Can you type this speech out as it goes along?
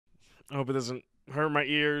I hope it doesn't hurt my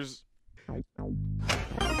ears. Oh,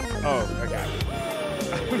 I got it.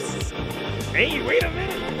 Hey, wait a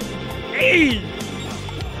minute. Hey!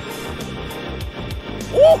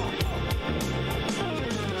 Woo!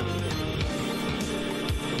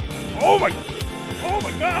 Oh my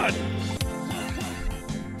god!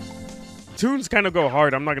 Tunes kind of go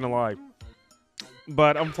hard, I'm not gonna lie.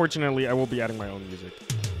 But unfortunately, I will be adding my own music.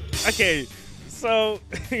 Okay, so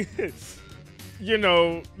you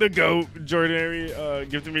know, the GOAT, Jordinary,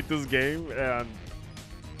 gifted me this game, and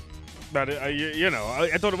I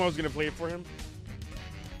told him I was gonna play it for him.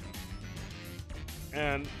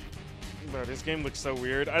 And bro, this game looks so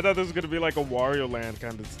weird. I thought this was gonna be like a Wario Land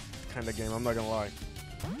kind of game. I'm not gonna lie.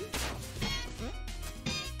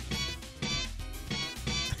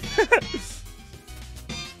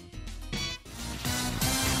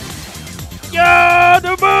 Yo,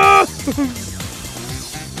 the boost!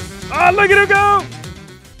 Oh, look at him go!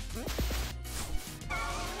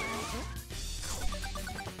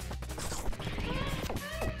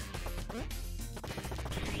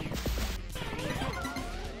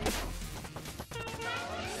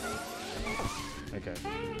 Okay.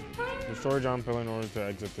 Restore John Pillar in order to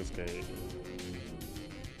exit this gate.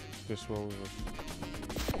 This will.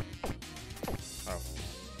 Oh.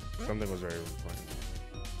 Something was very important.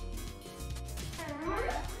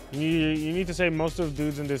 You need to save most of the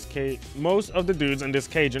dudes in this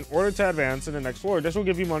cage in order to advance to the next floor. This will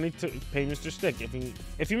give you money to pay Mr. Stick.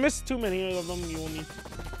 If you miss too many of them, you will need.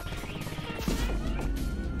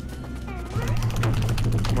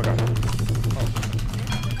 Oh my god.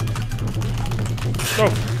 Oh. Go.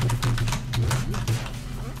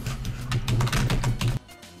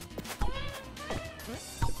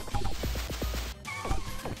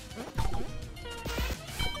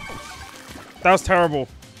 That was terrible.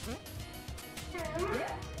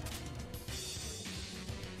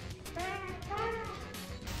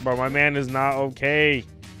 But my man is not okay.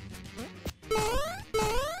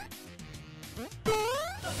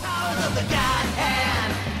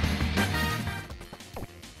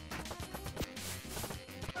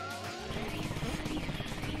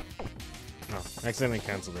 No, accidentally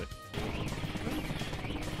canceled it.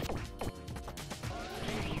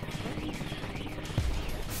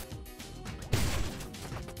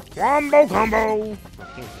 Wombo combo!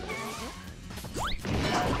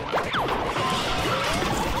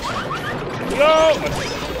 No!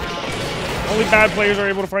 Only bad players are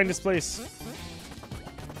able to find this place.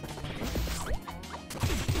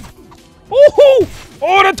 Woohoo!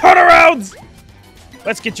 Oh, the turnarounds!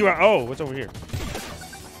 Let's get you out. Oh, what's over here?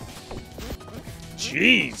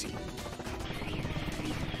 Jeez.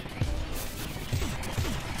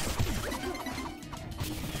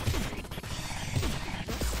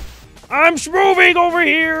 I'm moving over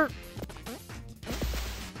here.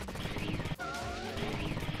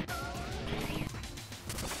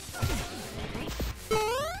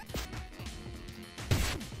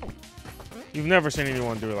 You've never seen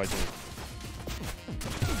anyone do it like this.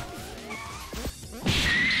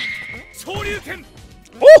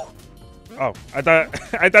 Oh! Oh, I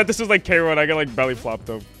thought this was like K-Road. I got like belly flopped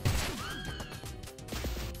up.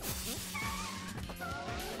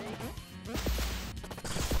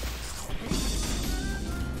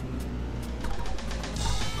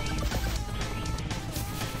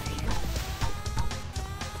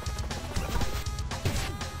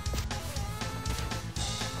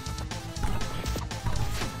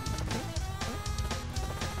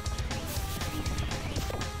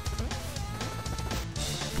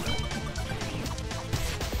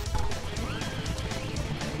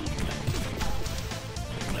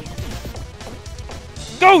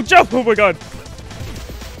 Go, jump! Oh my god.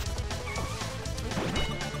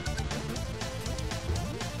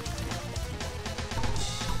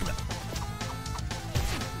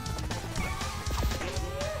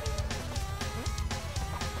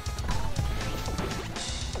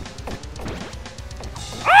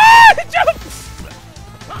 Ah! Jump!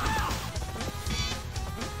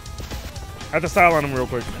 I have to style on him real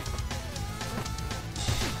quick.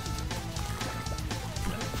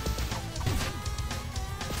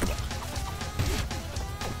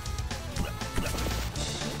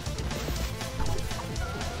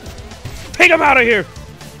 Take him out of here!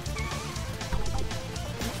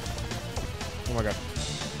 Oh my god.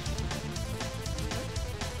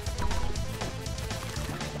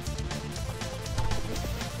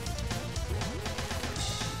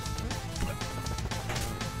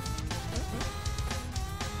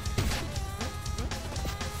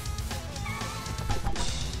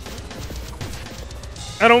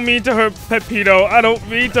 I don't mean to hurt Peppino. I don't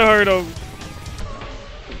mean to hurt him.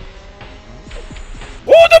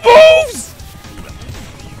 Oh, the move!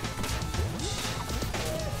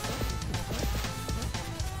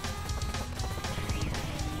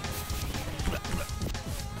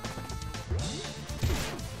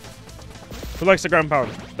 likes the ground pound.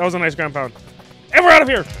 That was a nice ground pound. And we're out of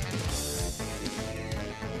here.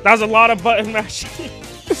 That was a lot of button mashing.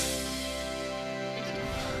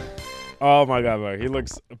 Oh my god, bro. He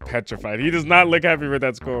looks petrified. He does not look happy with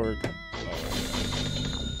that score.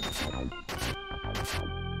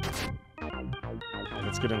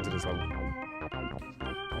 Let's get into this level.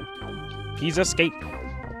 He's escaped.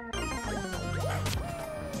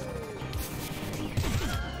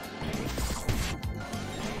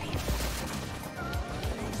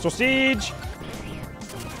 Sausage!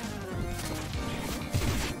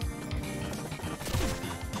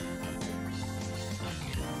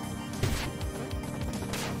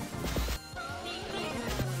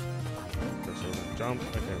 Jump.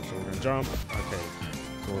 Okay, so we're gonna jump. Okay,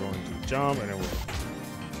 so we're going to jump and then we're.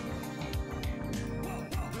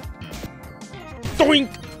 Doink!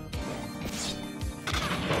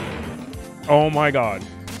 Oh my god.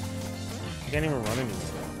 I can't even run anymore.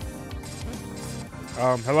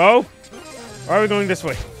 Hello? Why are we going this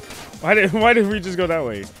way? Why did we just go that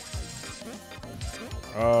way?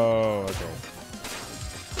 Oh, okay.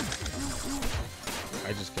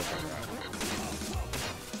 I just killed that guy.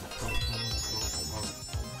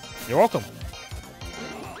 You're welcome.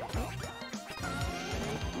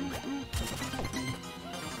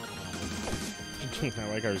 I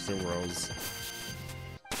like how he still rolls.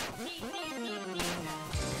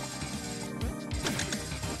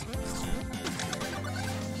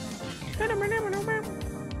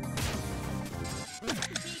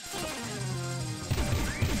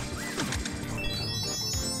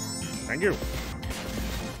 Thank you.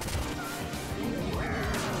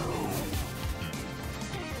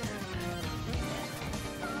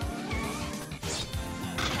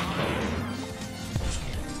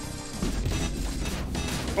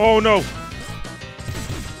 Oh no!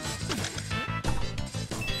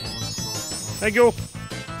 Thank you.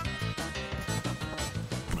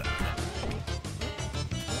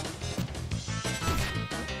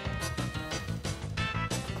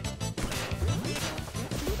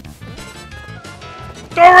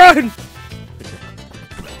 Go run!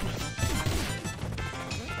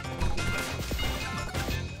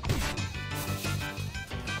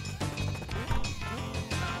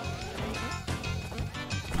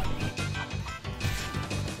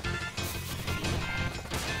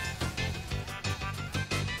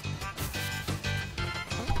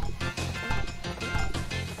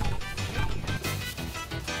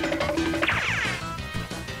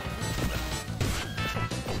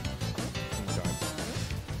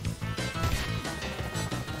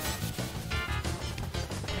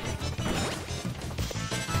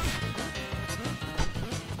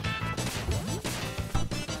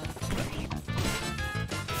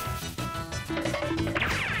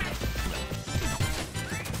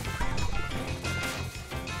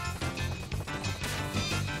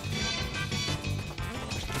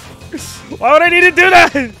 Why would I need to do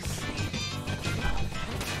that?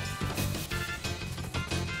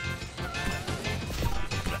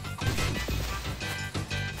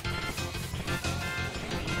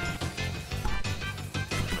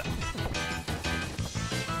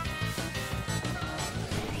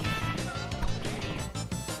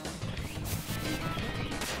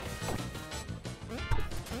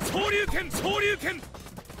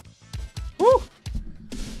 Woo!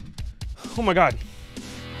 Oh my god.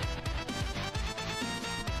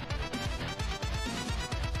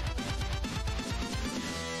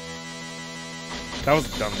 That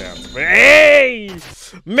was a dumb dance. But hey!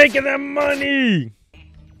 Making that money!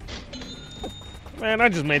 Man, I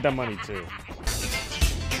just made that money too.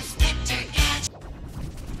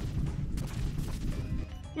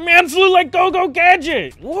 Man, flew like Go-Go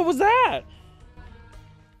Gadget! What was that?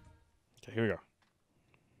 Okay, here we go.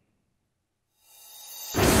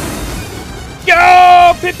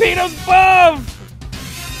 Go! Peppino's above!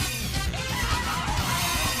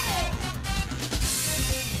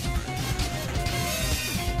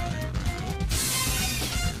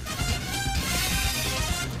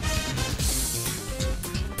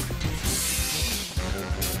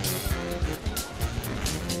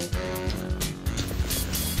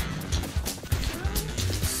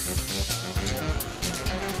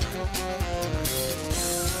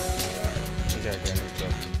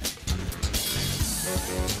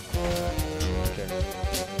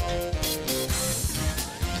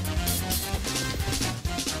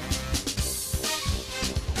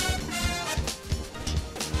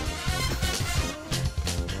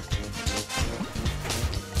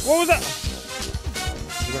 What was that?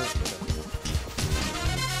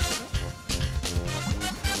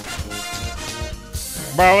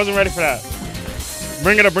 Bro, I wasn't ready for that.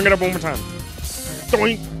 Bring it up one more time.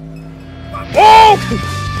 Doink. Oh!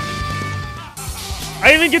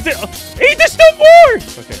 I didn't even get to. Hey, there's still more!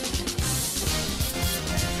 Okay.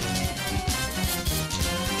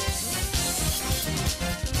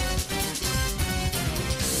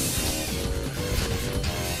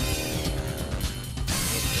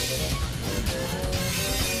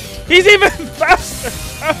 He's even faster!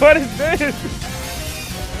 What is this?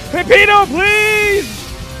 Peppino, please!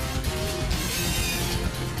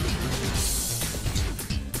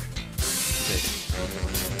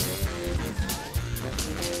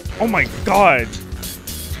 Oh my god!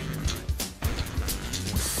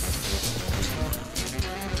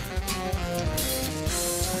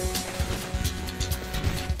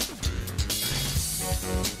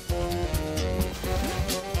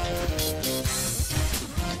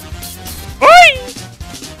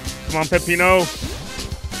 Come on, Peppino.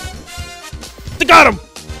 They got him!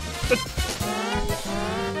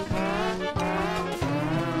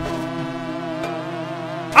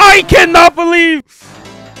 I cannot believe!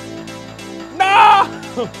 No!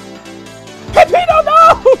 Peppino,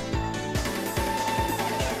 no!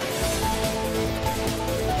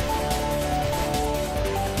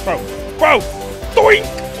 Bro! Doink!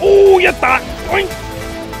 Oh, you thought! Doink!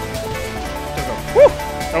 There we go. Woo!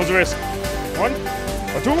 That was a risk. 1,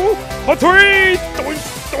 a 2, a 3! Doink!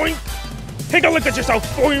 Doink! Take a look at yourself!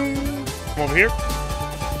 Boing! Come over here.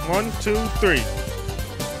 1, 2, 3.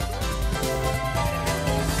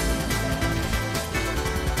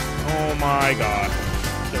 Oh my god.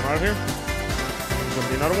 Get him out of here. There's gonna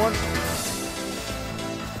be another one.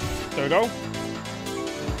 There we go.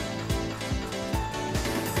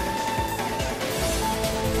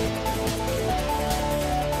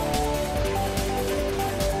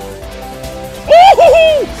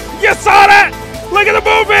 Oh! You saw that! Look at the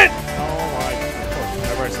movement! Oh my god. Of course,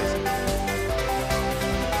 whenever I say something.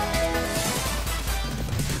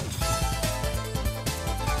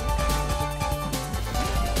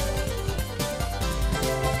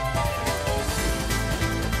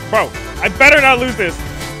 Bro, I better not lose this.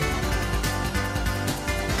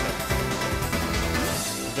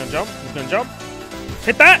 He's gonna jump. He's gonna jump.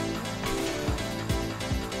 Hit that.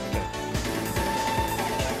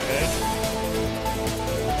 Okay.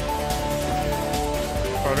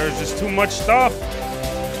 Oh, there's just too much stuff.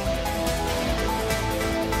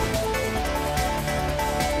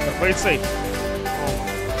 Gotta play it safe. Oh.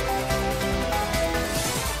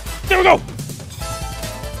 There we go.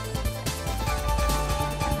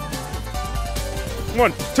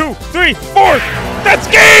 1, 2, 3, 4. That's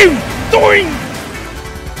game! Doing!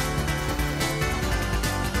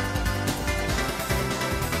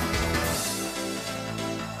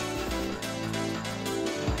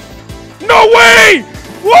 No way!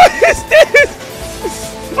 What is this?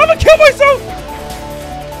 I'm gonna kill myself!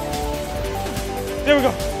 There we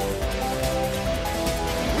go.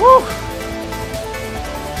 Woo!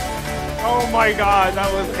 Oh my god,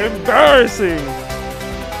 that was embarrassing.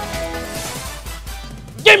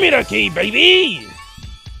 Give me the key, baby!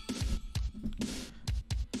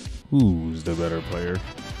 Who's the better player?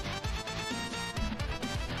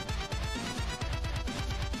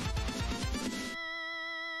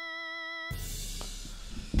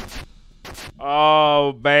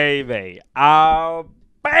 Oh, baby. Oh,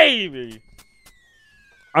 baby.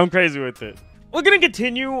 I'm crazy with it. We're gonna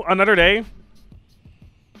continue another day.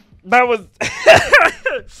 That was...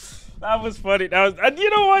 that was funny. That was... And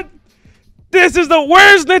you know what? This is the...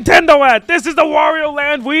 Where's Nintendo at? This is the Wario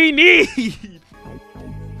land we need!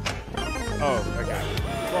 Oh, I got it.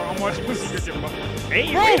 Bro, I'm watching the secret.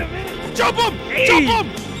 Hey, bro, wait a minute. Jump him! Hey. Jump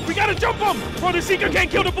him! We gotta jump him! Bro, the secret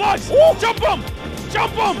can't kill the blocks! Ooh. Jump him!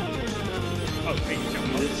 Jump him! Oh, hey, jump.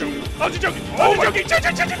 I was joking. I was joking. Oh, my God.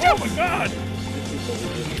 Oh, my God.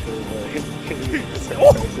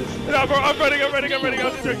 Oh. No, bro, I'm running. I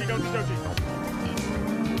was joking.